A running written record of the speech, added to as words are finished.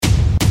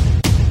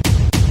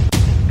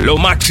Lo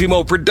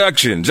Máximo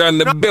Productions on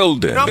the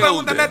building. No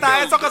pregunten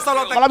neta eso que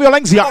solo tengo. La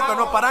violencia. Que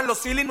no paran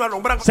los ceiling, no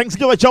alumbran.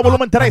 Sencillo de show,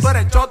 volumen 3. Tú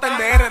eres chota en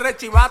DR,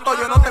 chivato.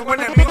 Yo no tengo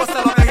enemigos, se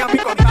lo dejé a mi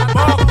contacto.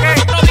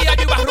 Otro día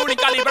yo iba ruling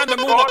calibrando en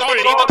un motor.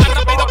 Iba tan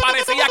rápido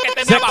parecía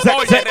que tenía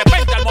vapor. De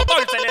repente al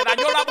motor se le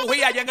dañó la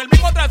bujía. Y en el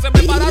mismo tren se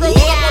me pararon una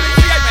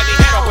policía y me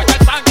dijeron: pues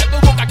el tanque tú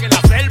buscas aquí en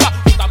la selva.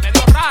 Tú estás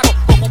medio raro,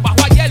 como un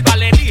bajo a hierba.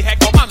 Le dije: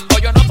 comando,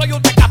 yo no soy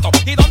un tecato.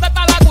 ¿Y dónde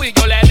está la Wii?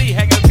 Yo le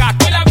dije: en el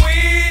casco. ¿Y la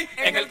Wii?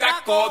 En el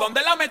casco.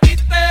 ¿Dónde la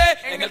metiste?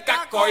 En el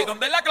casco. ¿Y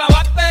dónde la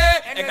clavaste?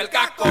 En el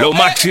casco. Lo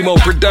Máximo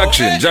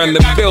Productions on the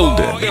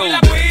building. ¿Y la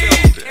Wii?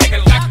 En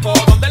el casco.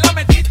 ¿Dónde la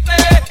metiste?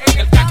 En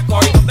el casco.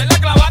 ¿Y dónde la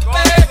clavaste?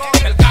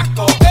 En el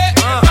casco.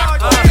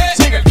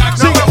 Sigue.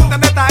 No pregunten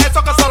neta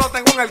eso que solo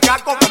tengo en el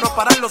casco. Que no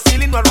paran los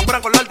ceiling, no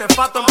alumbran con el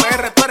artefacto. En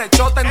PR tú eres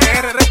chota, en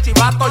DR eres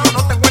chivato. Yo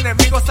no tengo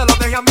enemigos, se los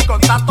dejé a mi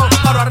contacto.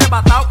 Paro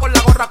arrebatado con la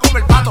gorra como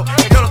el pato.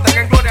 Que yo lo tengo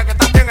en gloria, que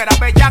también era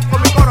bellaco.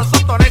 Mi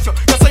corazón tonecio,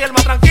 yo soy el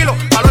más tranquilo.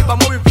 Valor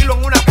vamos a vivirlo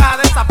en una caja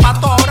de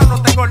zapatos. Ahora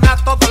no tengo nada,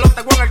 todo lo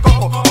tengo en el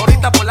coco.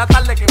 Ahorita por la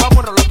tarde que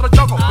vamos a otro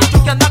choco. Mi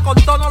chuki anda con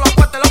tono, los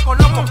puestos los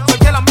conozco. Soy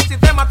de la mi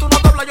sistema, tú no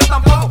doblas, yo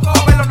tampoco.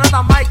 A verlo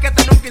nada más hay que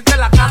tener un 15 en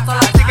la casa.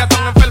 Las chicas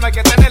son enfermas, hay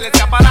que tener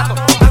ese aparato.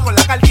 Con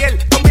la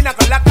Cartier, combina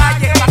con la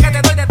calle. Pa' que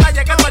te doy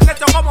detalles, que tú el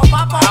hecho como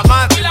papo.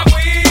 Y la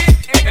Wii,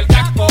 en el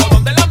casco.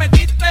 ¿Dónde la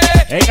metiste?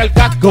 En el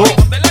casco.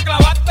 ¿Dónde la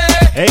clavaste?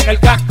 En el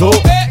casco.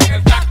 En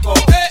el casco.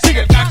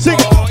 Sigue.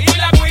 Y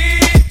la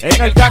Wii,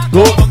 En el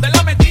casco. ¿dónde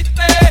la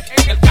metiste?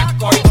 En el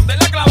casco. ¿Y dónde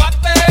la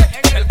clavaste?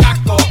 En el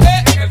casco.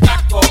 En el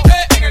casco.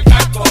 En el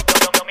casco.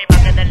 Yo mi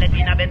paquete de la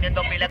esquina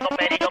vendiendo pile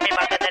coperillo. Mi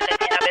paquete de la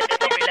esquina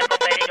vendiendo pile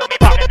coperillo. Mi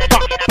paquete de la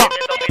esquina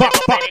vendiendo pile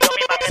coperillo.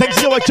 Mi paquete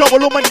Sencillo de show,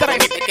 volumen 3.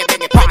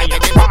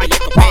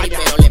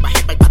 pero le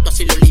bajé pa'l pato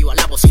así lo lío a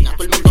la bocina.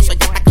 Todo el mundo se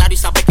ya está claro y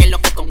sabe que es lo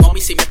que con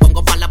Omi. Si me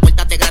pongo pa' la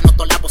puerta te grano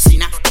toda la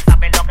bocina.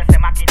 Sabes lo que se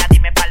maquina,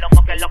 dime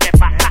palomo qué es lo que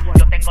pasa.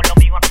 Yo tengo lo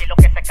mío aquí, lo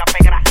que se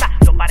escape grasa.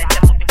 Yo parece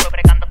puto y fue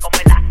bregando con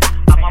melaza.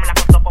 Vamos a hablar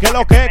con topo. ¿Qué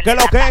lo que? ¿Qué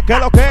lo que?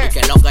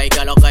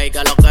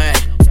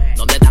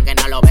 ¿Dónde están que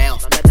no lo veo?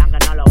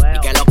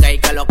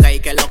 ¿Y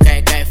qué lo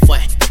que? ¿Qué fue?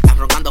 Están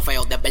rogando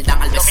feo, de verdad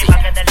al vecino.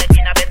 Mi paquete de la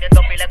esquina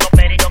vendiendo pile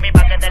coperillo. Mi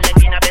paquete de la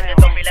esquina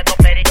vendiendo pile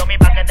coperillo. Mi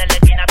paquete de la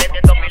esquina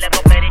vendiendo pile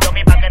coperillo.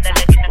 Mi paquete de la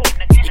esquina.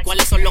 ¿Y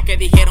cuáles son los que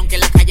dijeron que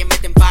en la calle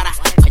meten para?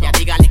 Vaya,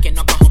 dígale que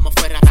no cojo como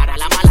fuera rara.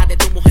 La mala de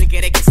tu mujer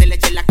quiere que se le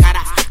eche en la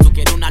cara. Tú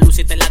quieres una luz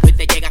y te la doy y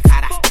te llega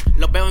cara.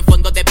 Los veo en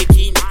fondo de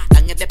bikini,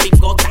 tan es de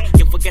pingota.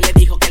 ¿Quién fue que le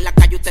dijo que en la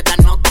calle usted da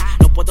nota?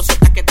 No puedo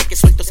soltar que de que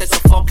suelto se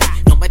sofoca.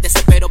 No me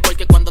desespero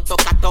porque cuando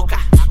toca.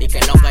 ¿Y qué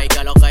lo que?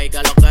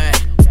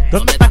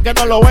 ¿Dónde están que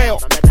no lo veo?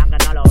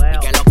 ¿Y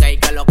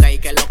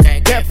qué lo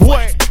que? ¿Qué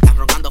fue? Están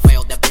rogando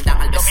feo, de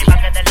verdad al vecino. Mi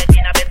paquete de la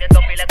esquina vendiendo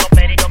pile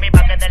coperillo. Mi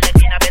paquete de la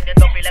esquina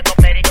vendiendo pile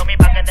coperillo. Mi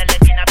paquete de la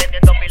esquina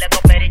vendiendo pile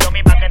coperillo.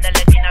 Mi paquete de la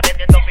esquina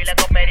vendiendo pile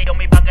coperillo.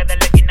 Mi paquete de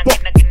la esquina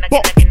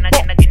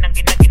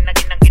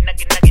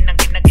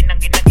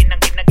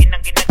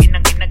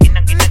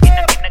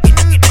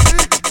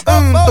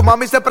Tu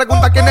mami se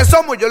pregunta quiénes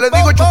somos, yo le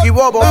digo Chucky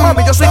Bobo.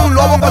 Mami, yo soy un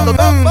lobo cuando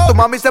tu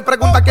mami se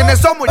pregunta quiénes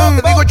somos, yo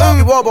le digo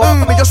Chucky Bobo.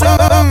 Mami, yo soy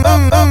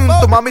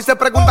tu mami se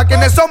pregunta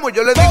quiénes somos,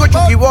 yo le digo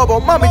Chucky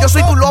Bobo. Mami, yo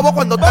soy tu lobo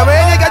cuando te ve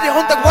en el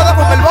callejón te encuentras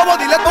con el bobo.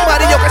 Dile a tu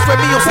marido que eso es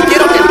mío si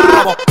quiero que el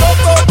robo.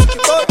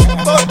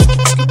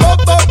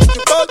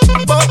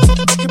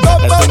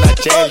 Es una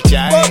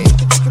chelcha,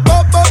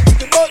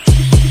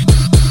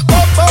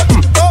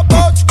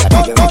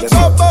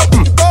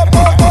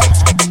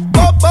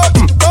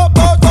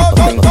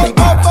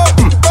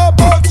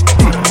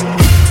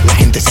 La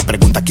gente se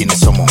pregunta quiénes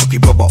somos.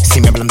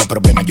 Si me hablan de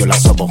problemas yo la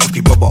sobo.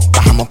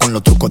 Bajamos con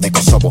los trucos de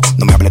Kosovo.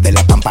 No me hables de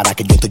la pámpara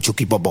que yo estoy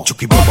Chucky Bobo.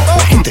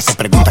 La gente se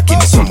pregunta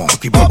quiénes somos.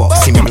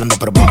 Si me hablan de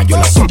problemas yo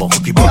la sobo.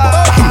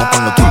 Bajamos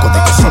con los trucos de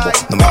Kosovo.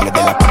 No me hables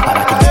de la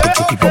pámpara que yo estoy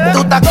Chucky Bobo.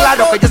 Tú estás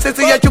claro que yo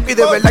soy el Chucky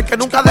de verdad, que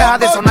nunca deja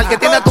de sonar, que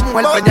tiene a tu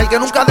mujer preñal, que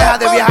nunca deja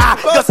de viajar.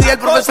 Yo soy el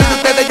profesor de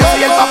ustedes, yo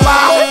soy el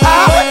papá.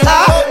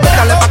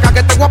 Dale pa' acá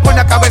que te voy a poner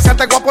a cabeza,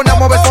 te voy a poner a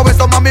mover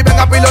eso, mami,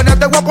 venga pilones,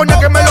 te voy a poner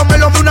que me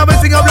lo una vez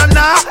sin hablar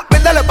nada.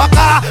 Véndale pa'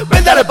 acá,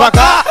 véndale pa'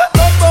 acá.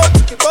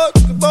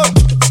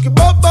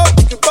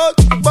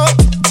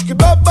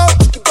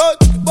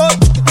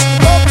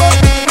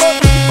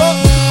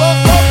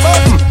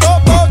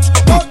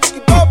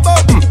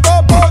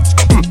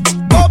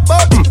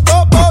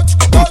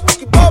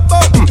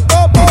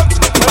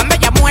 Cuando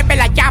ella mueve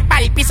la chapa,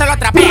 el piso lo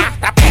trapea.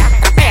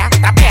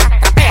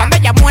 Cuando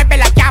ella mueve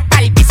la chapa,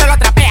 el piso lo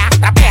trapea.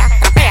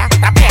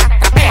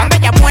 Cuando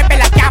ella mueve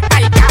la chapa,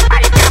 el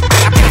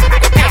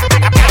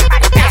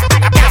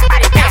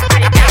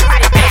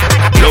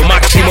Lo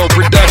Máximo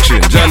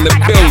Productions on the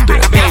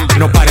building.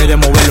 No pare de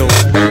moverlo.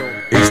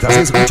 Estás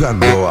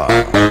escuchando a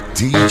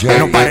DJ.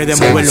 No pare de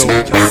moverlo.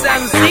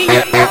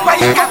 sencillo.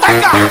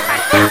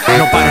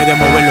 No pare de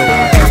moverlo.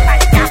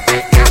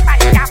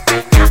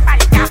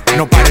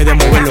 No pare de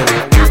moverlo.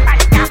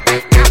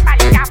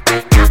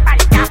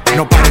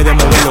 No pare de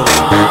moverlo.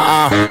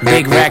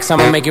 Big racks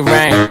racks, I'ma make it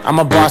rain. I'm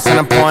a boss and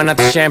I'm pouring out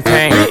the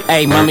champagne.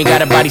 Hey, mommy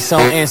got a body so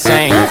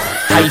insane.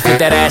 How you fit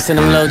that ass in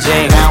them little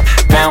jeans? Bounce,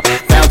 bounce,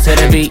 bounce to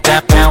the beat.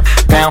 Bounce,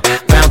 bounce,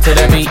 bounce to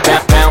the beat.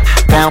 Bounce,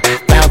 bounce,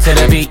 bounce to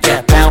the beat.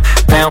 Yeah, bounce,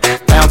 bounce,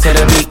 bounce to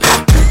the beat.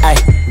 Ay,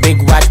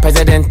 big watch,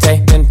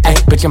 Presidente. Ay,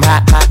 bitch, I'm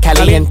hot, hot,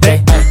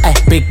 caliente. Ay,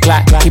 big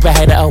clock, keep a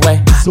hater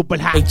away. Super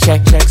hot. Hey,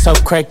 check, check, so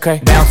cray, cray.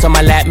 Bounce on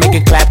my lap, make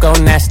it clap, go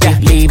nasty.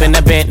 Leave in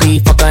the Bentley,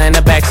 fucker in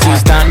the backseat.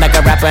 Stunt like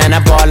a rapper and I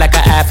ball like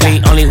an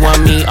athlete. Only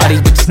one me, all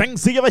these bitches.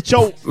 Sencillo de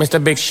show.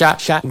 Mr. Big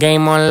Shot,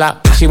 game on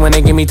lock. She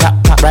wanna give me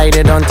top, top, write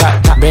it on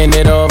top, top. Bend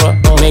it over,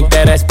 make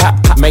that ass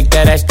pop, pop. Make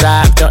that ass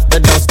drop,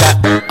 don't stop.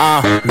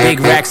 Big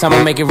racks,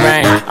 I'ma make it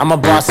rain. I'm a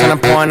boss and I'm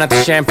pouring out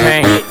the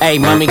champagne. Hey,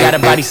 mommy got a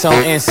body so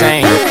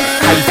insane.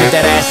 How you fit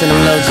that ass in them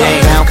little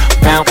jeans? Bounce,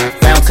 bounce,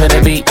 bounce to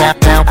the beat. Bounce,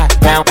 bounce,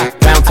 bounce,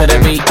 bounce to the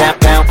beat. Bounce,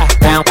 bounce,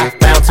 bounce,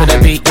 bounce to the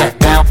beat. Yeah,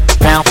 bounce,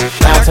 bounce,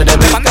 bounce to the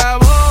beat.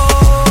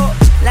 Acabó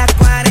la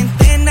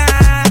cuarentena,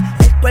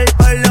 el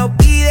cuerpo lo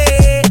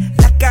pide,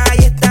 la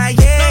calle está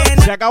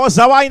llena. Se acabó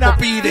esa vaina.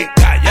 Pide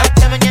calla,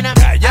 hasta mañana,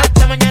 calla,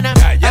 hasta mañana,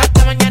 calla,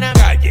 hasta mañana,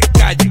 calle,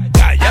 calle,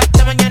 calla,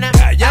 hasta mañana,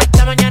 calla,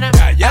 hasta mañana,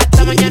 calla,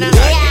 hasta mañana,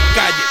 calle,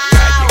 calle,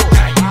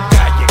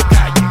 calle,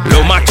 calle.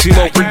 Lo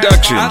Máximo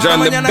Productions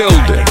on the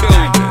building.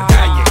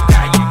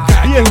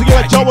 Y el sencillo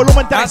de show,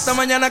 volumen 3. Hasta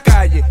mañana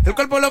calle, el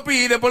cuerpo lo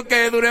pide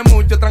porque duré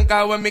mucho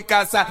trancado en mi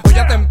casa. Hoy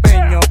ya te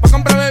empeño pa'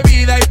 comprar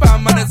bebida y pa'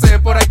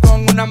 amanecer por ahí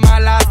con una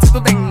mala. Si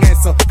tú ten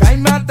eso,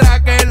 caíme atrás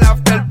que el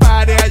after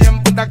party allá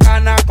en Punta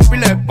Cana con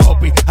pile de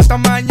popi. Hasta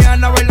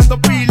mañana bailando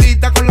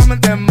pilita con la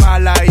mente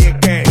mala. Y es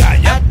que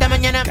calla, hasta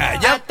mañana,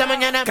 calla, hasta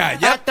mañana,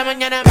 calla, hasta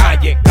mañana,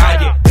 calle,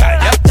 calle,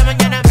 calla, hasta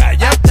mañana,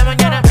 calla, hasta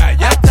mañana,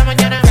 calla, hasta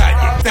mañana,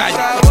 calle, calle.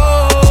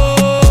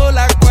 Acabó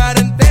la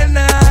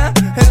cuarentena,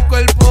 el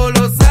cuerpo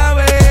lo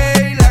sabe.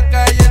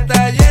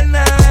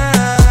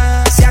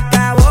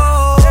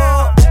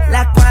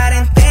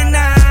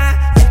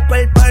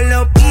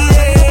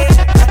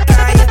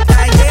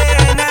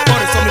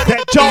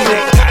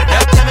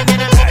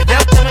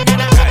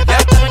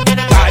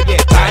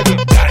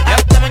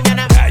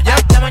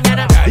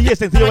 Y el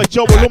sencillo de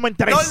show, volumen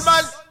 3.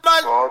 Normal,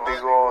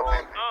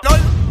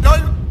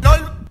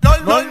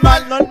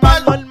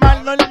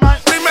 normal.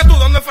 Dime tú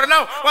dónde he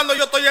frenado cuando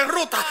yo estoy en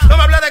ruta. No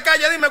me hables de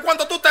calle, dime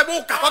cuánto tú te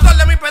buscas. Control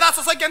de mi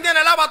pedazo, soy quien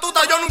tiene la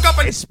batuta. Yo nunca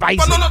perdí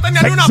cuando no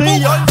tenía ni una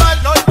puta.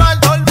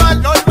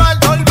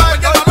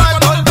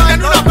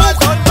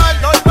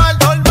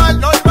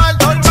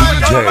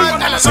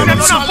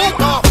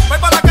 Voy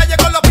para la calle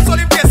con los pisos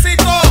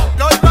limpiecitos.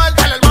 Normal,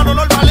 el hermano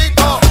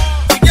normalito.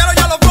 Si quiero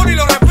ya lo pongo y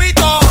lo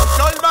repito.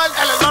 Normal,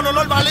 el hermano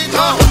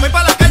normalito. Voy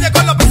para la calle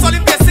con los pisos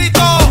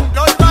limpiecitos.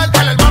 Normal,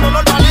 el hermano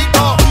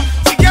normalito.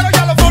 Si quiero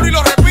ya lo pongo y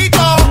lo repito.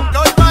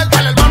 Normal,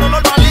 el hermano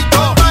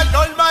normalito.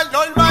 Normal,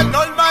 el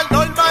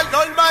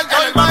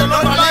hermano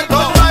normalito.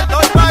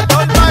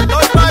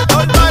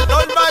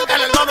 Normal,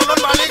 el hermano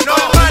normalito.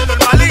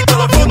 Normalito,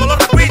 lo pongo, lo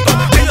repito.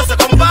 Ellos se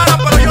comparan,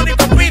 pero yo ni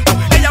compito.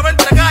 Ella va a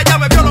entregar, ya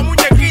me vio los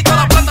muñequitos.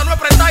 La planta no es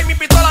prestada y mi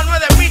pistola no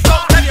es de mito.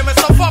 Nadie me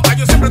sofoca,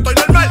 yo siempre estoy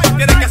normal.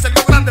 Tienen que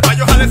hacerlo grande para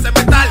yo jalar ese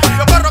metal.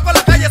 Yo corro con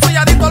la calle, soy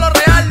adicto a lo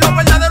real. Los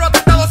verdaderos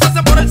atentados se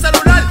hacen por el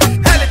celular.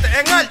 Élite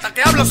en alta,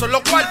 que hablo son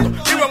los cuartos.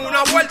 Vivo en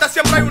una vuelta,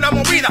 siempre hay una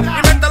movida.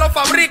 Mi mente lo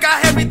fabrica,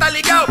 jefe está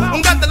ligado.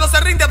 Un gante no se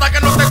rinde hasta que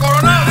no esté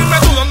coronado. Dime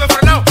tú dónde he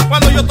frenado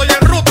cuando yo estoy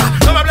en ruta.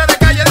 No me hables de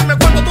calle, dime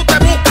cuánto tú te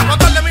buscas.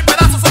 Control de mi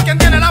pedazo, soy quien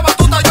tiene la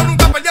batuta. Yo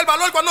nunca perdí el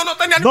valor cuando no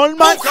tenía ni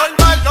Normal.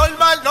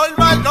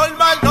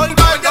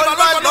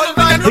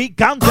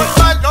 Picante.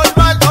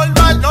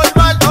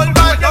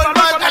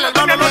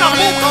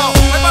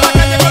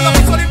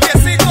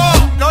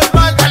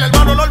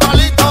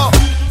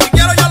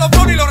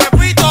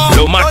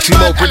 Lo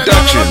Máximo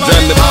Productions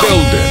on the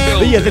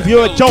building. Y el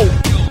sencillo de show,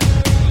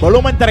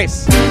 volumen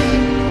 3.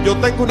 Yo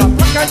tengo una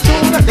placa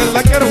chula que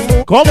la quiero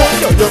mucho. ¿Cómo?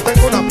 Yo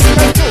tengo una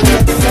placa chula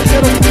que la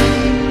quiero mucho.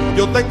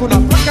 Yo tengo una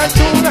placa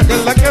chula que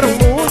la quiero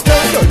mucho.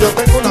 Yo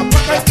tengo una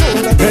placa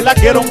chula Que la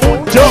quiero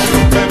mucho.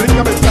 Me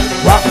brinca, me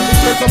salva.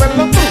 Me saben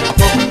los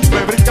trucos.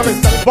 Me brinca, me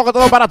salva. Un poco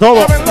todo para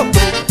todo. Saben los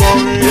trucos.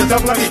 Y esa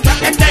plaquita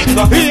que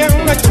tengo. Y es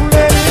una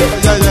chulería.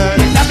 Ya, ya.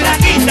 Esa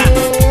plaquita.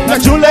 La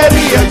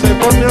chulería. Se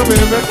pone a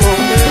beber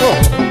conmigo.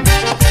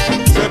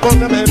 Se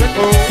pone a beber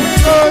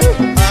conmigo.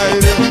 Ay,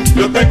 Dios.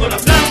 Yo tengo una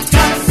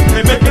placa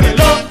que me tiene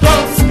loco.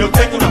 Yo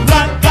tengo una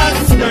placa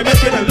que me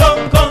tiene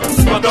loco.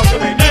 Cuando se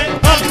me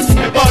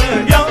pone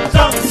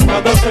nervioso.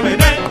 Cuando se me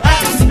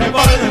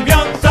pone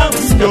nervioso.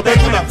 Yo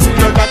tengo una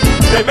placa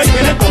que me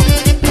tiene loco.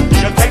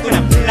 Yo tengo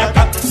una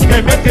placa que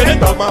me tiene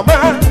loco.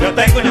 Mamá. Yo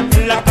tengo una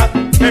placa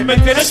que me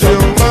tiene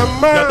loco.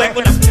 Mamá. Yo tengo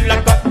una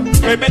placa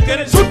que me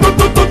tiene loco.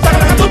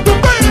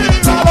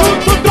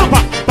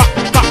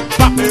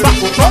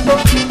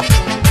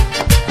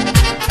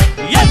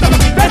 Y esta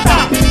bicicleta,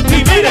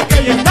 y mira que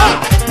ahí está.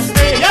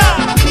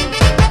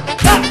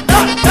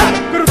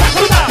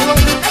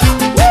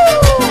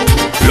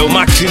 Lo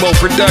Máximo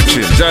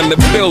Productions on the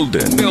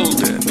building.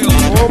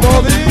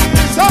 Como dice,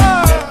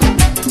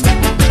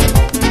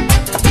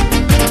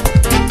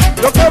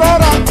 yo quiero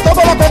ahora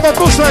todo lo que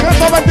conduce en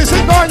estos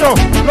 25 años.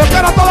 Lo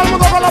quiera todo el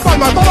mundo con la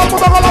palma, todo el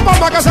mundo con la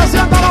palma, que se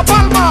sienta la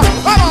palma.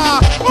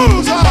 ¡Vamos!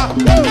 ¡Usa!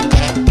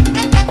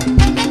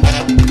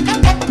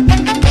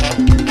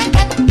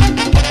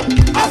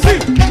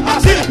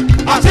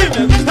 Así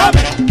me gusta a mí.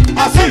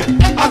 Así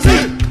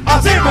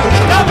me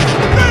gusta a mí.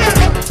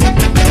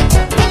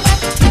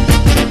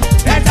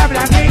 Esa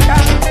blanquita,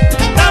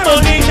 Está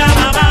bonita,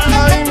 mamá.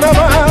 Ay,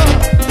 mamá.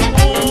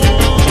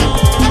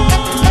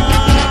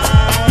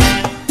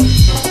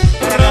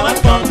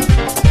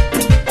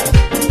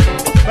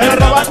 Me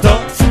roban todo.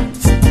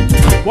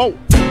 Wow.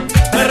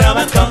 Me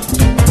roban todo.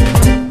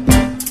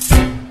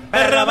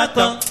 Me roban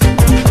todo.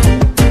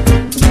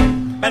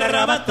 Me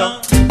roban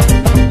todo.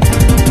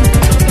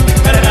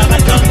 Me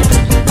roban todo.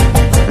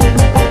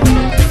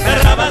 Me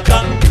roban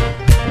todo.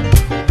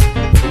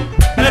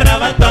 Me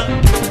roban todo.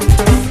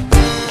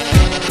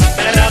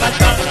 Me roban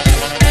todo.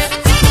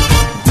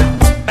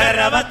 Me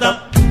roban todo.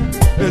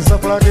 Esa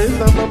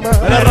flaquita, mamá.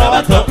 Me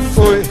roban todo.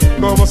 Uy,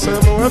 cómo se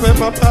mueve,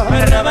 papá.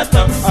 Me roban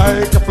todo.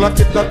 Ay, qué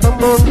flaquita tan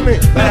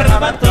bonita. Me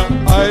roban todo.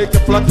 Ay, qué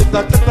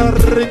flaquita que está Me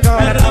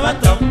rica. roban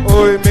todo.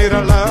 Uy,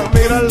 mírala,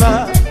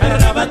 mírala. Me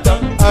roban todo.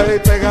 Ay,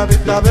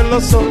 pegadita de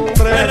los Me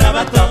hombres.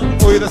 roban todo.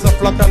 Uy, de esa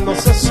flaca no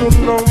sé su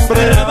Me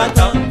nombre. roban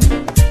todo.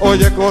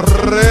 Oye,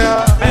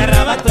 Correa, Me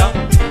roban todo.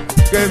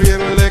 qué bien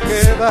le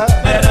queda.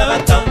 Me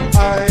roban todo.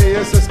 Ay,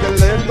 ese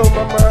esqueleto, Me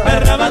mamá.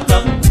 roban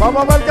todo.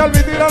 Vamos a ver,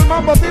 Calvi, tira el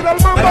mambo, tira el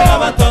Me mambo.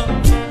 roban todo.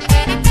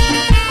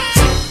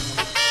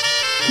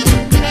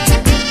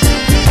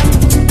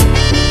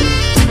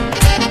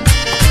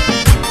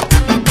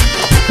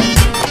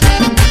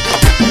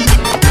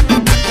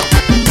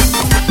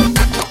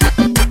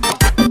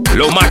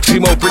 Lo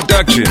Máximo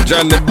Productions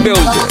on the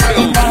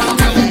building.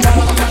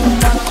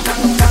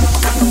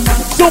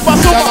 Supa.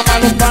 Llaman a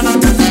los panas,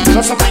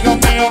 los amigos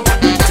míos.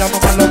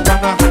 Llaman a los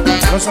panas,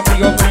 los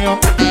amigos míos.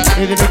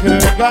 Y dile que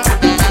venga,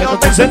 que no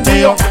te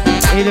encendido.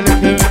 Y dile que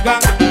venga,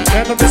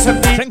 que no te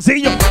encendí.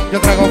 Sencillo. Yo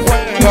traigo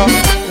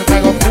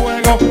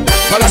fuego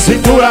para la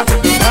cintura,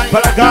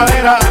 para la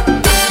cadera.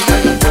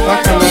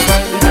 Pa' que lo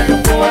baile,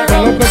 pa' que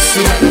lo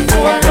cocine,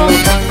 pa' que lo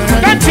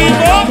baile.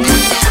 ¡Cachimbo!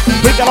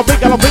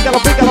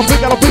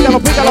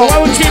 Pícalo.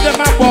 Un chiste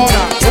más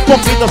ahora. Un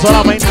poquito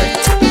solamente.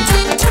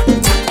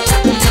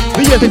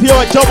 DJ Sencillo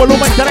del Show,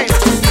 volumen 3.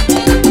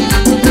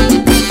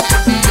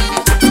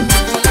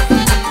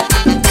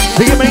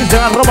 Sígueme en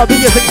Instagram,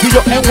 @DJ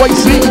Sencillo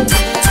NYC.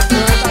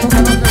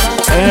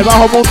 En el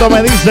bajo mundo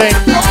me dicen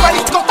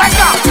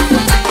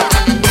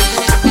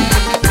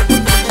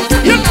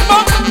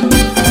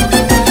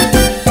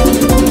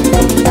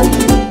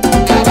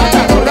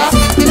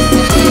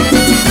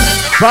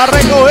va a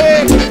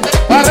recoger.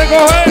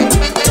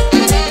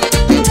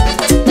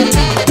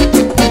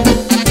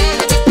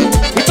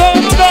 Y todo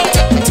el mundo.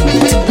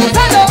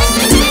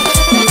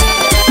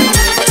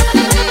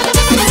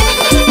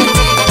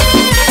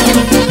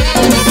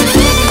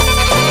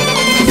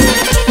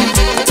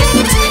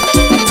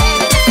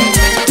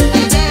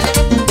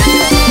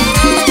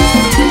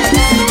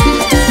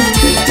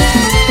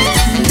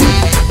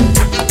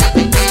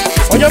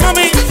 Oye,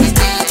 mami,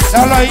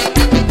 habla ahí.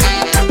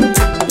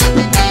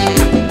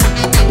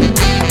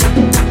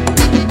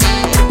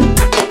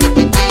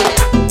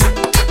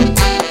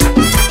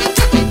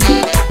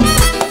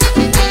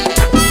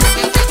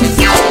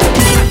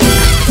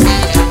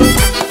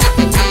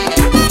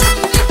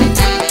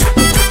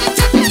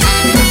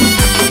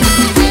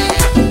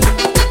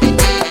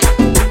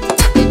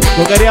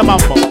 Tú querías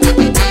mambo.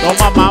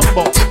 Toma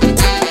mambo.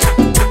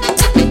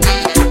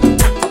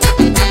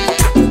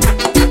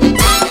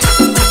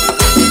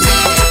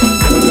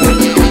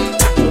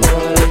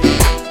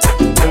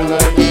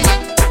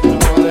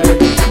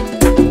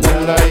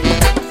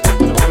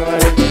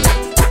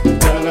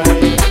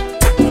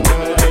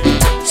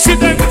 Si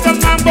te gusta el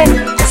mambo,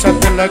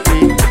 gózatela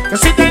aquí. Que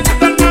si te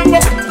gusta el mambo,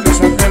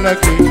 gózatela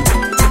aquí.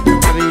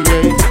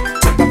 DJ,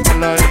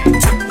 cántala ahí.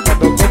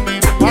 Cuando con mi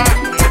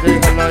mano,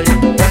 déjala ahí.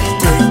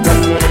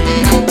 Dale ahí,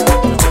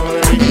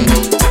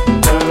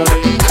 dale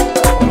ahí,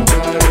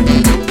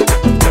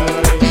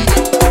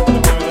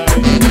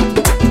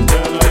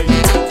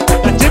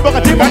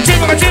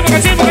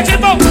 Cachimbo.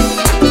 Cachimbo.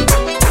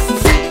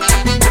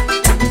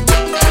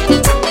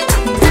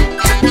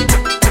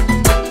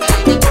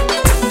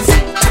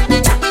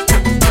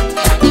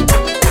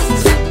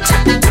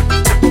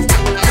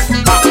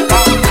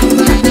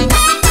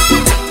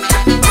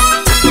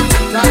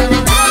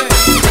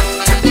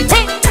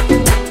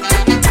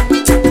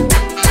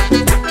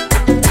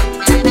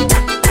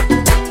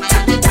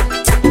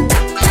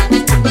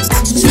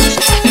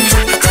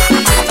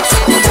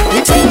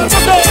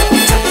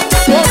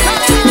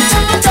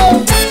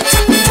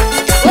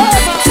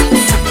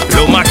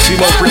 Lo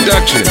Máximo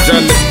Productions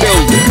on the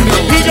building.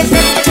 Y yo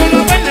quiero que tú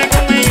lo bailes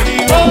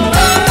conmigo.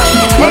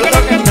 Porque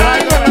lo que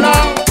traigo es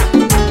helado.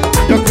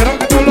 Yo quiero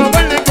que tú lo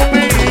bailes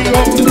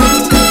conmigo.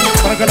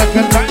 Porque lo que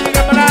traigo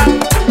es helado.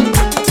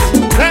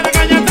 De la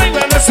caña traigo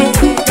el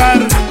azúcar.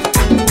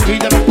 Y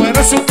de los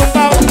cueros un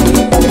condado.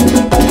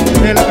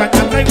 De la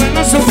caña traigo el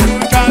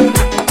azúcar.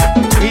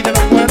 Y de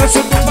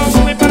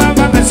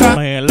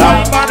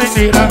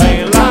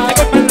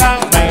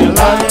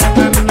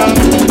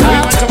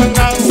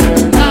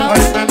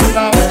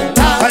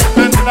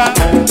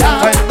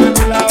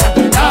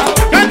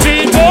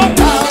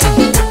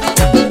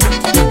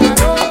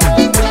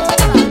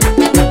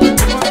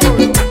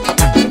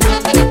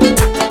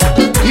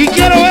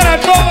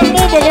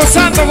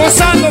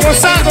gozando,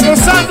 gozando,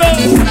 gozando.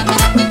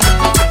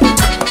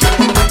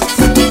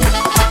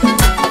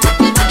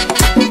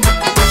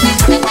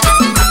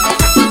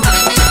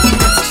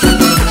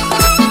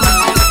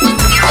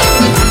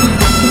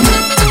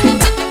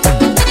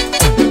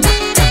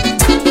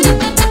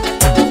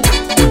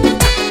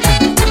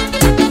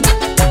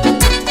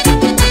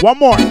 One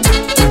more.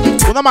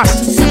 Una más.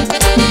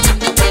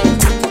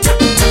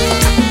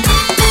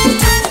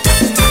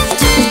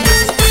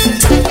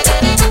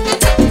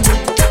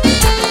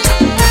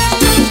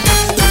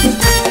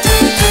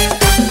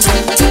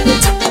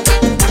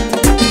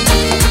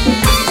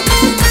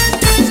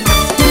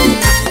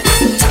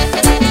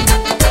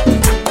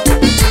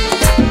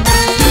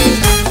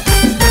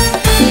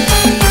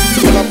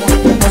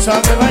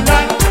 Sabe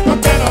bailar, no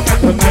quiero más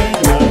con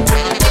ella.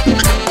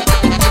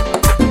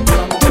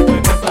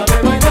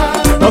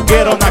 No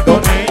quiero nada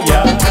con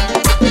ella.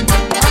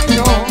 Ay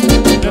no,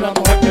 de la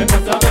mujer que no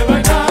sabe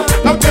bailar,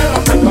 no quiero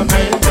nada con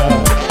ella.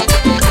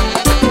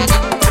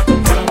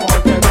 De la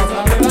mujer que no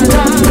sabe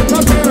bailar, no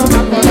quiero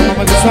nada con ella. No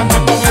me gusta no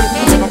mover,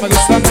 no me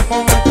gusta no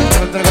mover.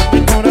 Me entregas mi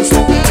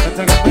corazón, me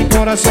entregas mi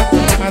corazón.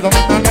 Me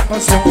domina la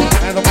pasión,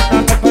 me domina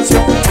la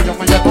pasión. Y yo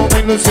me llevo de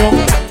ilusión,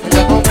 me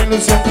llevo de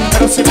ilusión.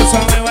 Pero si no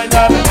sabe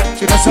bailar,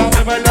 si no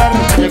sabe bailar,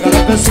 me llega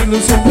la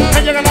desilusión,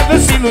 me llega la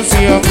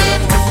desilusión. Que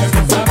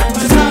no sabe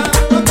bailar,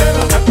 no quiero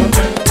nada con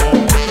ella.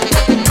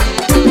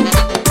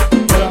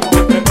 El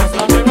amor que no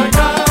sabe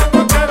bailar,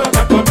 no quiero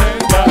nada con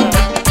ella.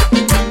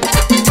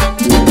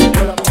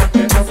 El amor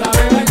que no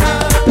sabe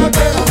bailar, no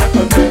quiero nada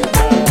con ella.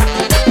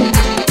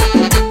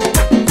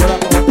 El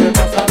amor que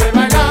no sabe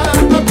bailar,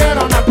 no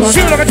quiero nada con ella.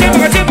 ¡Chimbo, cachimbo,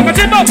 cachimbo,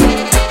 cachimbo!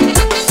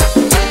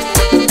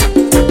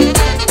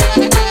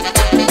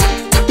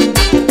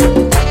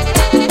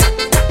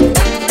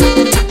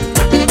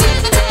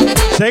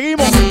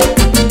 Seguimos.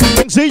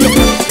 Sencillo.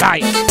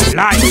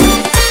 Like.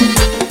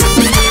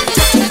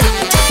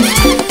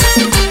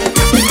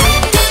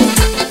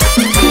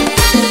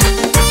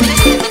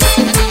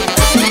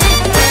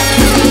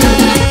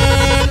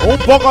 Un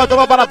poco de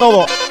todo para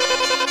todo.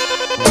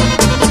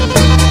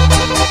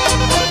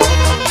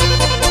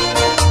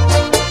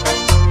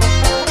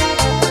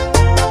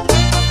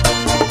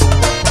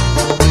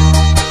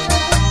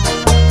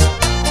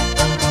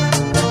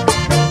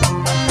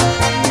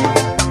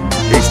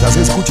 Estás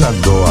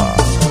escuchando a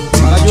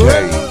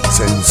DJ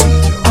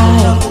Sencillo.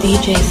 Ay,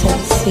 DJ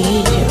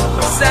Sencillo.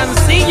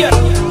 Sencillo,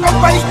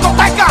 compa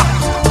discoteca.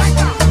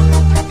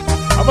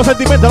 Vamos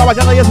sentimiento, la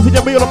bachata y el sencillo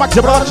en vivo, los Maxi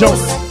Production.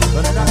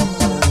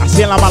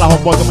 Así en la mala,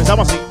 homeboy,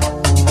 comenzamos así.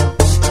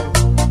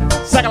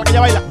 Sácala que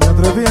ya baila. Me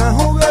atreví a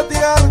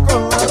juguetear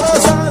con las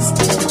rosas,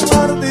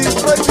 jardín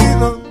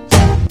prohibido.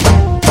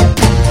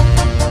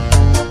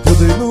 Yo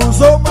de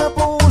iluso me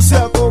puse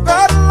a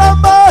tocar la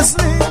más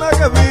linda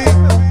que vi.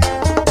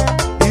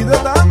 Y de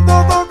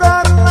tanto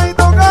tocarla y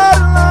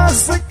tocarla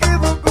se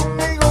quedó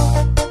conmigo.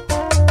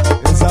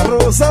 Esa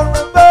rosa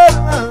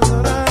una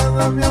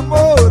dorada, mi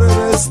amor,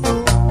 eres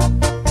tú.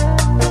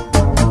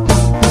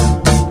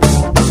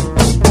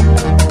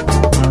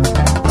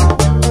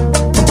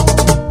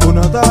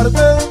 Una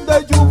tarde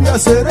de lluvia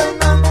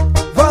serena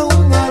va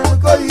un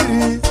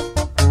arcoíris.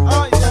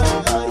 Ay, ay,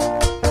 ay.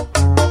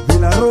 Vi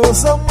la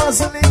rosa más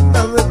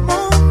linda del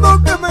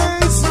mundo que me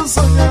hizo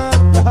soñar.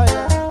 Ay,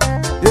 ay.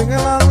 Y en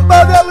el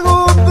alma de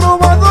algún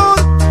trovador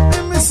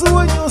en mis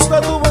sueños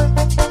te tuve.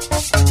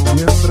 Y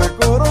entre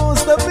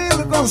coros de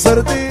mil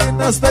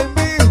concertinas te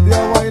invité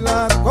a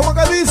bailar. ¿Cómo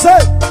que dice?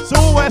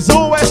 Sube,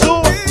 sube,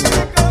 sube.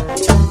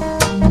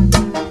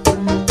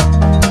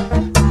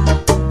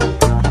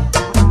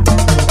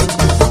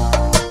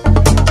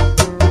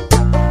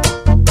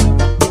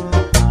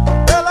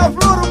 De la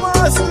flor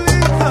más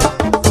linda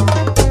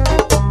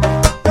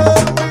te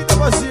invito a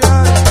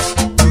pasear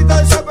y te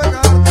echo a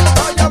pegar.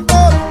 Vaya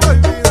flor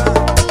prohibida.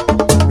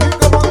 Y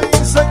como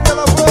dicen que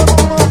la flor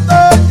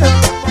montaña,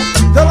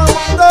 de la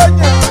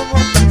montaña,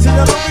 si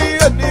ya no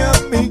vives ni a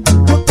mí,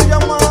 yo te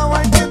llamaba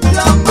y quien te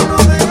llama no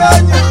te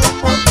engaña,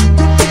 amor.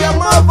 Yo te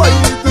llamaba y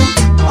tú,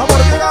 amor,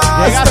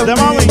 llegaste,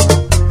 mami.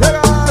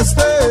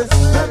 Llegaste,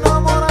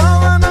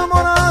 enamorada,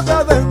 enamorada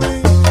de mí.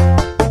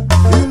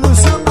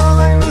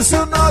 Ilusionada,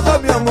 ilusionada,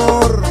 mi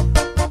amor.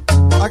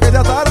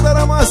 Aquella tarde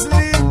era más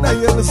linda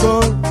y el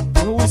sol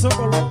no usó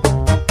color,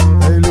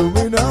 te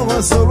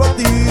iluminaba solo a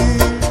ti.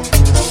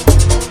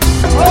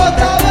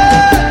 Otra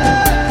vez.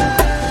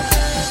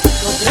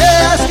 No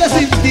creas que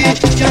sin ti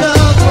yo no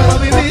puedo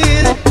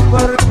vivir,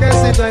 porque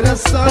si no hay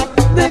razón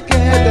de que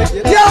te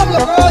quiero. ¡Diablo,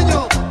 coño!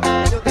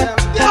 Yo te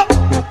amo, ¡diablo!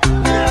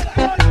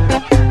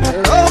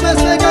 Pero me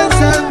estoy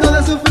cansando de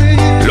sufrir.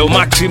 Lo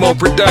Máximo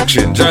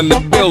Productions on the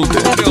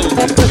building.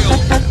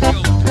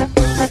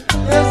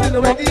 Si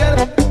no me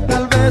quieres,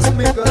 tal vez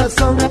mi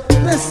corazón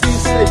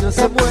resiste y no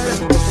se muere.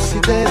 Si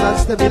te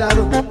vas de mi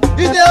lado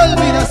y te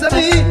olvidas de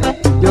mí,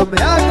 yo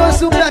me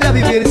acostumbraré a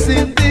vivir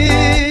sin ti.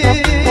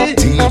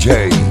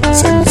 DJ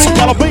Sencillo.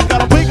 Pícalo,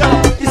 pícalo,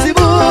 pícalo. Y si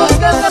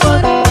buscas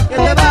amor, que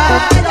te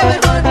vaya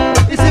mejor.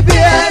 Y si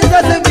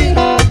piensas en mí,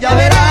 ya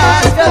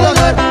verás qué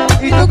dolor.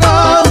 Y tú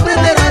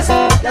comprenderás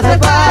que hace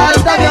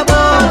falta mi amor.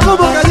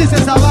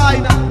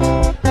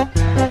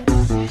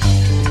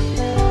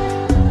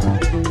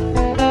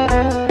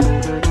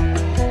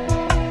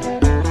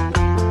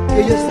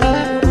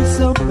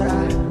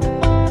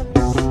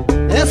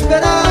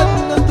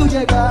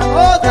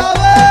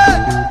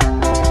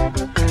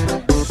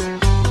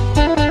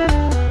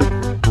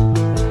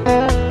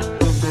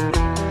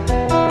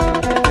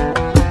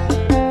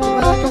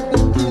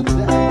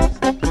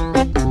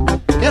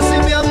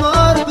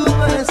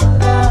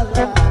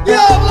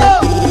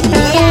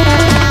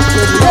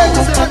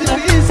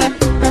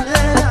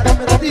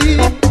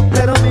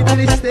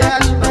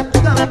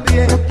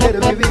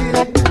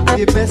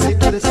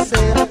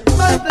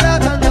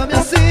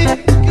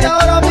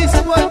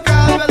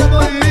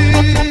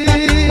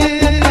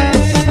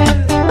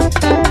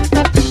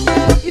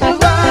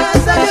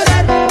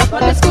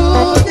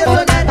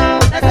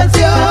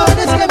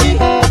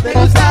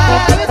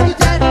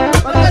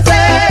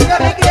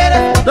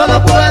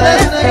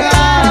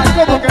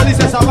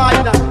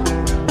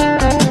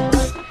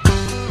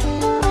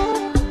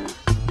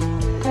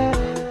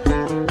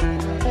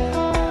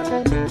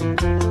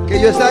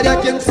 yo estaré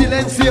aquí en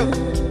silencio,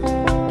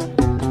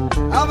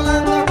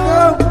 hablando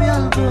con mi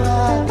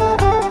almohada.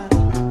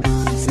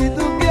 Y si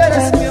tú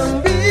quieres me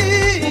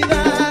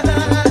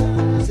olvidarás,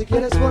 si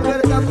quieres volver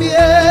también,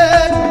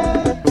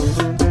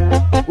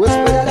 o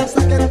esperar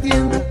hasta que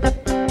entienda.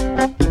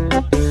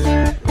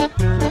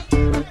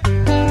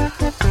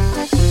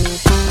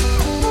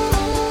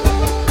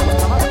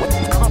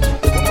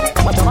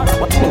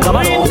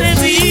 Hoy te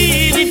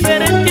vi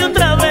diferente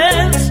otra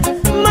vez,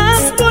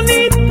 más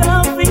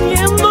bonita,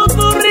 fingiendo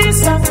tu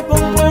risa,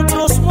 con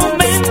otros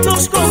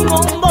momentos con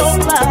hondo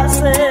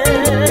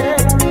placer.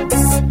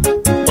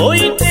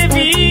 Hoy te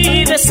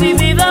vi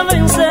decidida a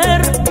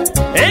vencer,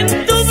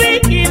 en tu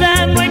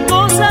vida no hay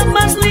cosa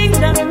más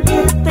linda que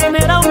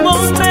tener a un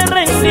hombre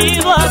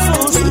rendido a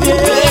tus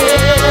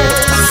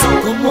pies.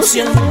 Como si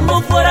el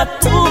mundo fuera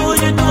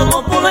tuyo y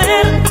todo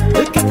poder,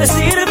 el que te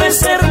sirve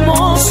es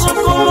hermoso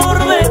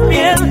color de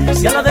piel.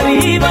 Si a la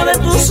deriva de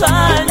tus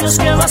años,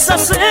 ¿qué vas a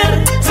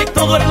hacer? Si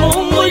todo el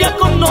mundo ya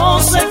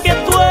conoce que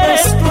tú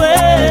eres.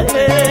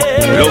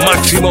 Lo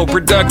Máximo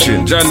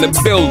Productions on the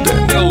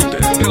building.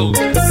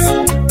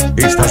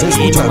 Estás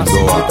escuchando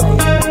a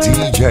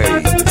DJ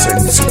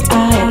Sencillo.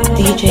 Ay,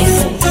 DJ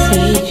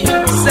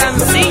Sencillo.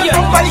 Sencillo,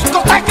 rompe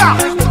discoteca.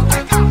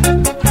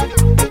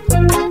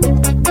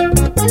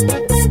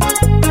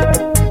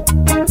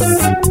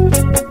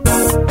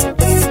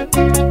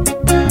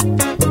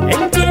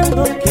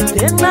 Entiendo que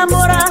te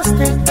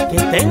enamoraste, que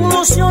te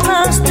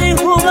ilusionaste y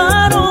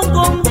jugaron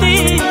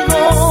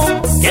contigo,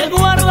 que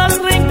guardas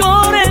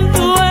rencor en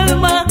tu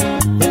alma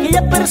de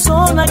aquella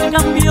persona que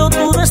cambió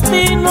tu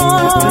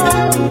destino,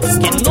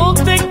 que no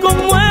te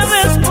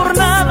conmueves por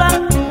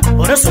nada,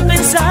 por eso te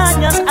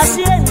ensañas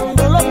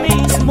haciendo lo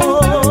mismo.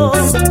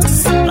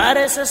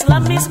 Pareces la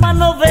misma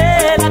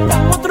novela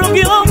con otro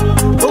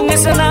guión, con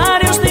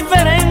escenarios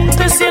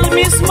diferentes y el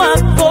mismo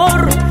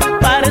actor.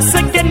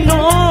 Parece que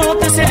no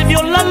te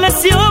sirvió la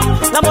lección,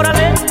 la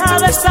moraleja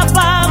de esta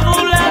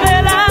fábula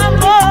del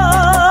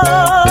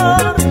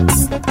amor.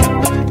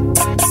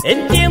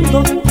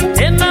 Entiendo que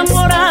te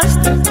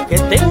enamoraste, que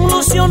te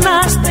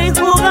ilusionaste y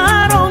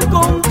jugaron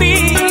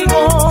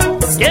contigo,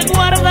 que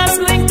guardas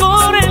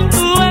rencor en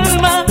tu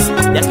alma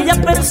de aquella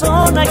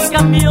persona que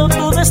cambió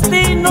tu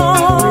destino,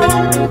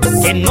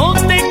 que no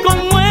te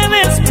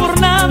conmueves por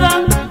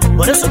nada,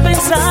 por eso te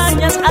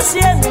ensañas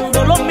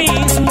haciendo lo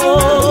mismo.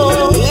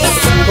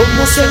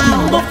 Como si el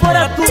mundo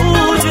fuera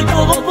tuyo y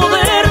todo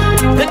poder,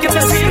 el que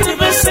te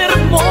sirve es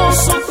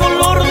hermoso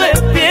color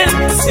de piel.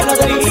 Si a la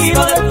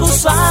deriva de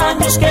tus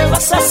años, ¿qué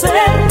vas a hacer?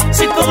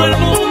 Si todo el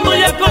mundo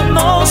ya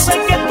conoce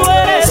que tú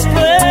eres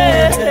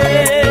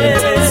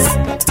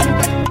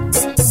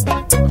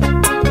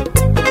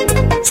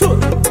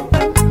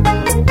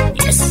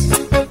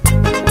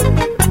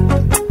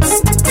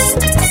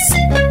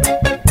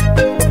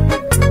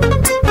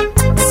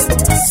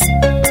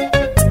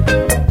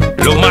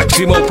Lo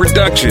Máximo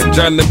Productions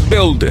on the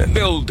building.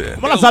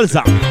 Como la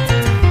salsa.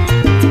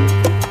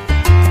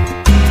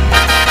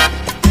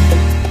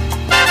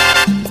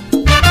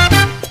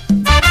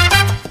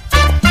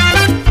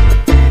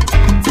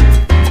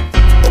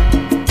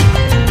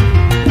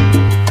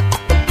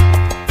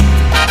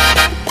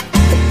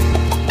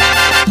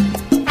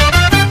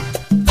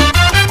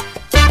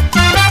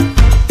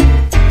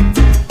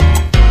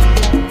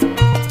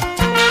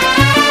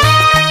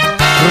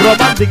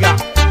 Romántica,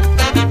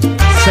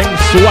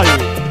 sensual.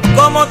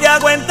 ¿Cómo te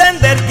hago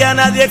entender que a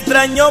nadie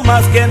extraño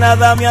más, que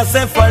nada me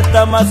hace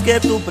falta más que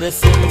tu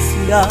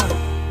presencia?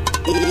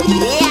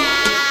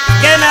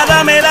 Que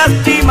nada me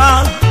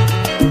lastima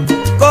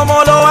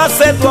como lo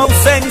hace tu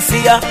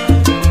ausencia.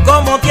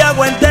 ¿Cómo te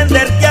hago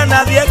entender que a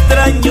nadie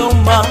extraño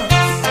más?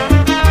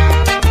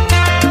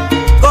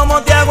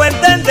 ¿Cómo te hago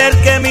entender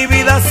que mi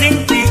vida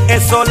sin ti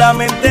es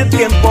solamente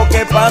tiempo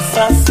que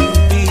pasa sin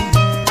ti?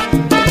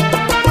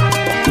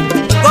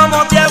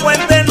 ¿Cómo te hago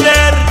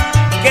entender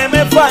que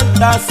me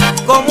faltas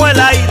como el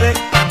aire,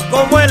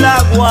 como el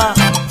agua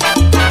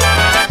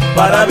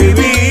para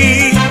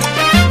vivir?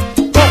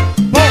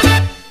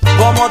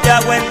 ¿Cómo te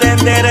hago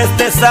entender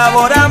este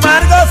sabor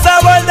amargo,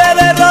 sabor de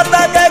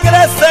derrota que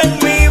crece en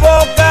mi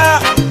boca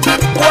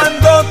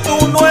cuando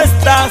tú no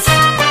estás?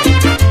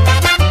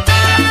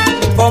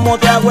 ¿Cómo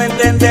te hago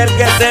entender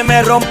que se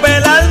me rompe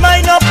el alma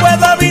y no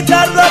puedo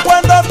evitarlo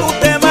cuando tú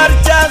te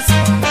marchas,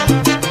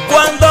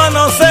 cuando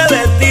no sé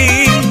de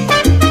ti?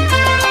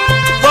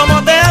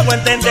 ¿Cómo te hago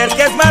entender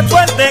que es más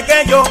fuerte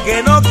que yo,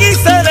 que no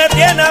quise de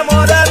ti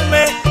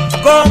enamorarme?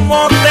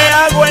 ¿Cómo te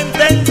hago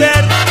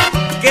entender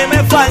que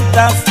me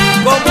faltas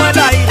como el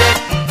aire,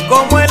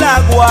 como el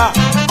agua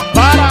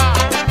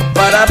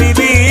para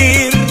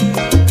vivir?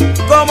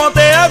 ¿Cómo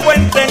te hago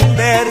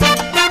entender?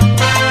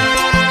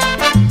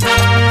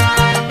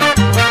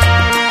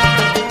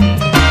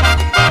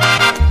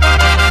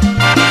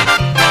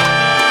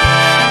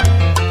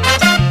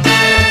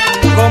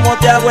 ¿Cómo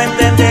te hago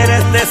entender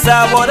este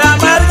sabor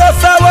amargo,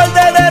 sabor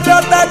de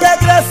derrota que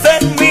crece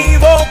en mi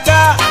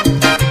boca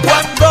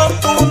cuando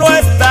tú no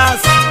estás?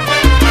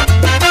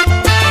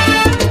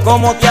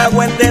 ¿Cómo te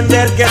hago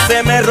entender que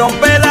se me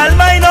rompe el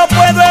alma y no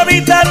puedo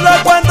evitarlo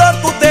cuando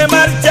tú te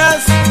marchas?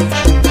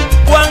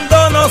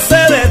 Cuando no sé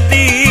de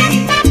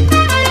ti.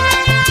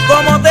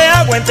 ¿Cómo te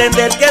hago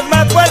entender que es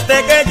más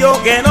fuerte que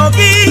yo, que no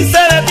quise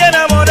de ti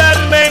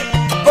enamorarme?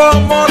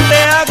 ¿Cómo te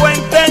hago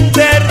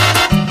entender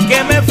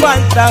que me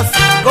faltas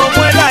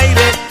como el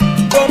aire,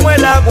 como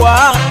el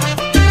agua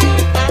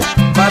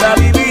para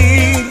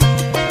vivir?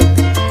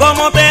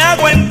 ¿Cómo te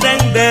hago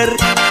entender?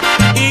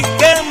 ¿Y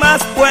qué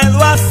más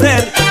puedo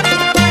hacer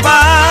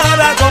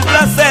para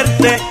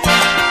complacerte?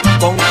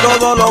 Con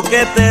todo lo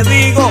que te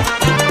digo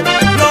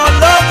no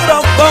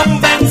logro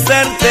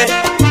convencerte.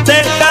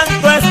 Te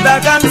canto esta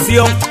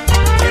canción.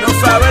 Quiero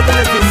saber de la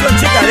descripción,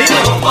 chica,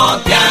 dime. ¿Cómo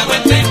te hago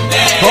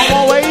entender?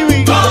 ¿Cómo,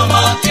 baby?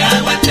 ¿Cómo te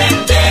hago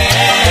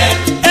entender?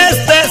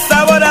 Este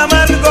sabor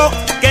amargo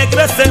que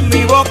crece en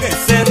mi boca,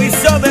 ese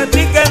vicio de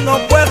ti que no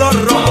puedo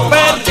romper.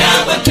 ¿Cómo te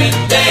hago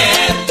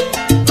entender?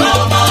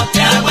 ¿Cómo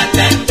te hago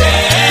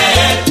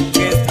entender?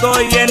 Que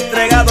estoy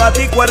entregado a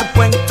ti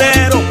cuerpo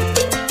entero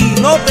y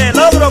no te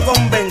logro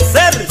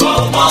convencer.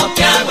 ¿Cómo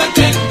te hago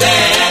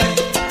entender?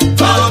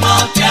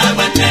 ¿Cómo te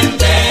hago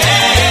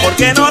entender?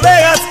 Porque no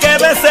dejas que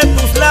bese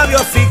tus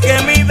labios y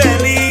que mi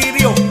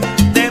delirio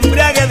te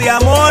embriague de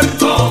amor.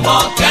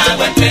 ¿Cómo te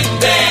hago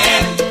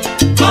entender?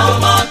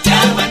 ¿Cómo te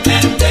hago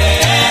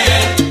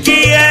entender?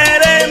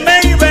 Quiéreme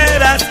y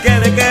verás que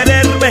de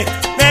quererme,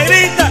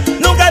 negrita,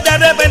 nunca te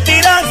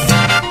arrepentirás.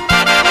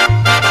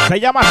 Se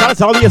llama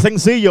Salsa, oye,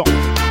 sencillo.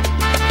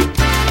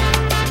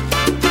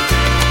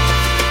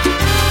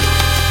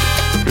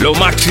 Lo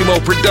Máximo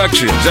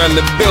Productions on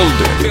the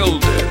building.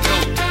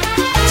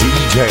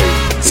 DJ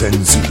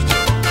Sencillo.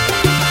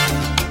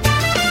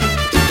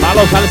 A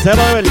los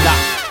salseros de verdad.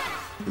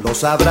 Lo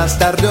sabrás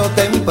tarde o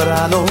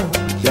temprano,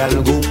 de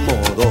algún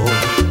modo.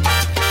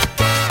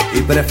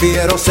 Y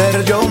prefiero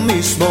ser yo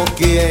mismo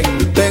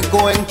quien te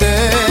cuente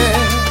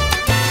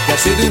que he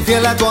sido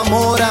infiel a tu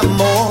amor,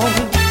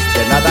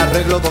 que nada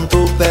arreglo con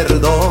tu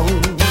perdón.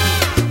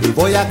 Y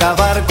voy a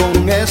acabar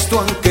con esto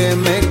aunque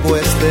me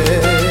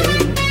cueste.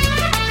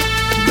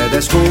 Me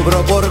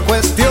descubro por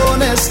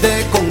cuestiones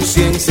de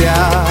conciencia,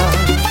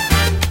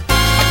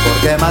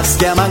 porque más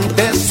que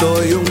amante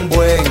soy un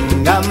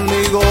buen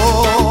amigo.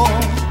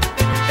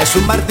 Es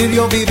un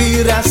martirio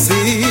vivir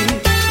así,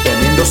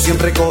 teniendo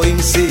siempre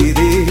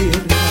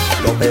coincidir.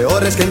 Lo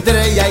peor es que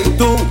entre ella y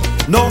tú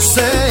no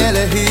sé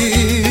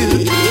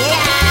elegir.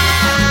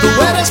 Tú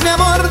eres mi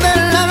amor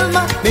del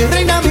alma, mi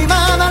reina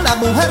mimada, la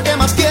mujer que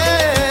más quiero.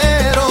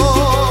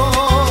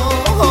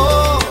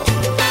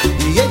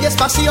 Y ella es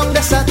pasión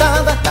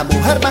desatada, la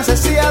mujer más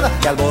deseada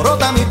que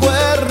alborota mi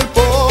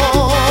cuerpo.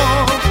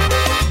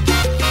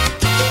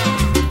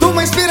 Tú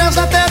me inspiras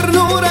la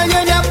ternura y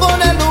ella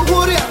pone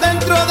lujuria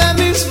dentro de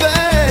mis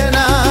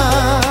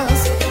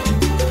venas.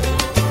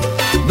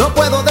 No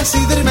puedo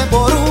decidirme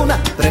por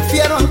una,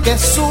 prefiero aunque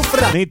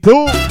sufra. Ni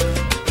tú.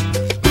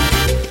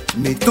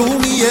 Ni tú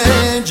ni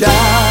ella.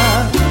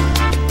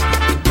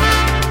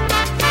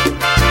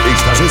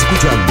 Estás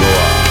escuchando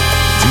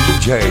a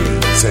DJ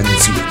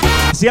Sencillo.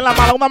 Así en la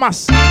mala, una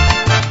más.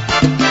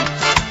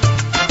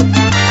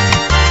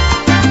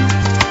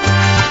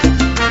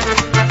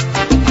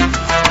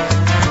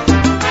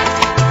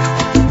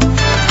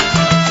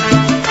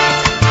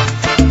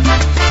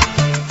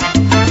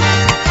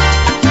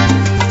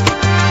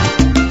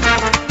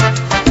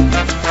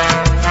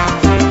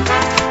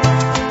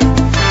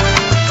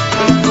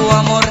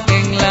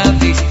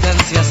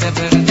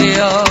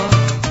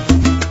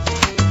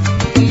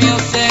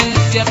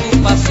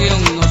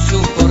 No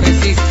supo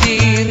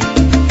resistir,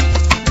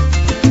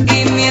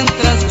 y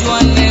mientras yo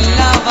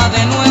anhelaba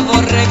de nuevo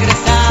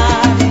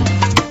regresar,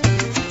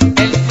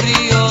 el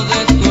frío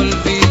de tu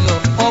olvido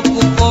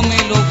ocupó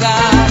mi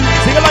lugar.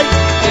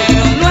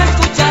 Pero no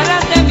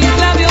escucharás de mis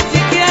labios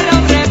siquiera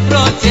un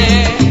reproche.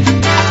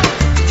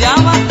 Ya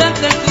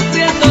bastante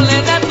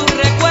sufriéndole de tu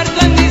recuerdo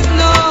en mis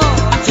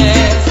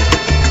noches.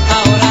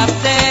 Ahora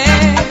sé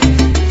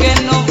que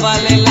no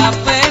vale la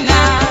pena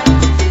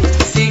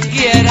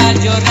siquiera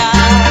llorar.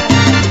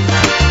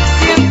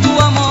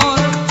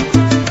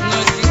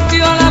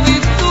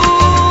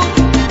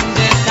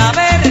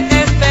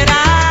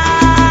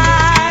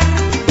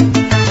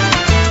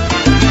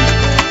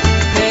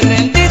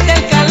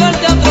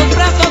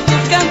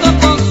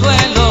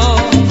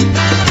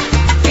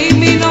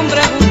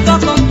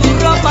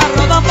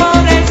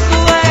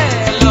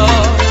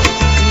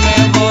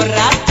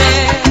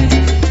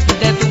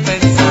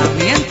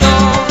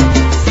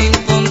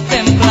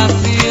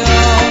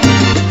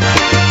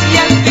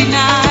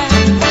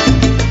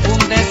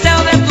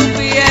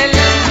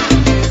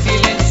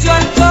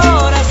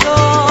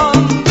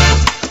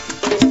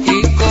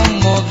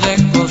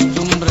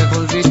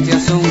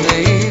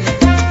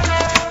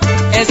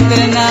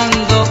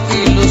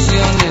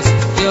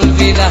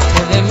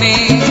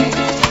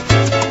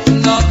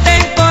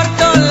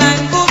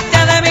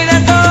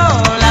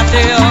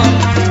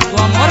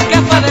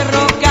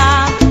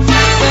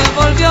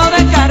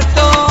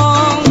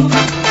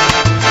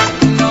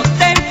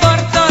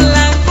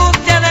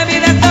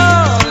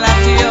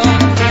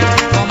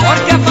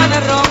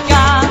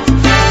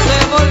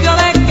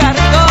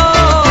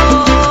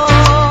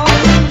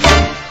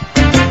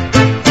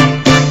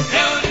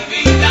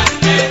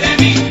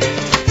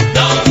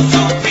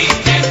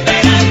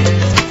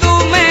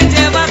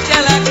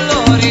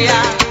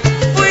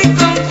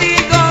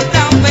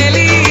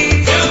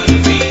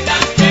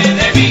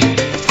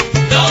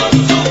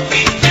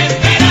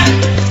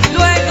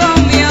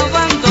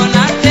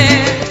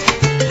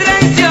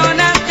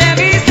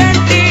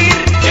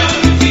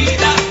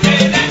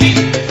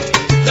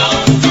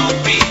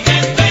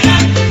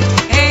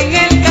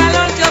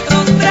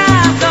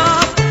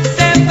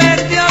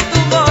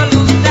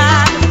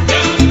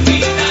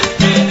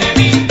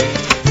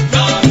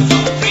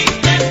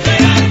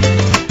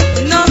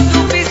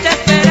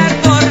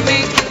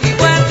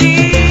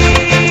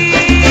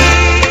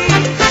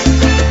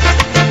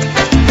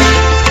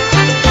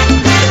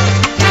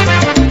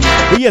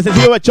 DJ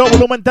Sencillo Show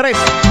volumen 3.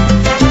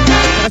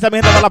 Esa mi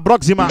gente, hasta la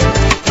próxima.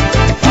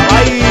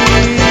 Bye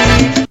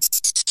bye.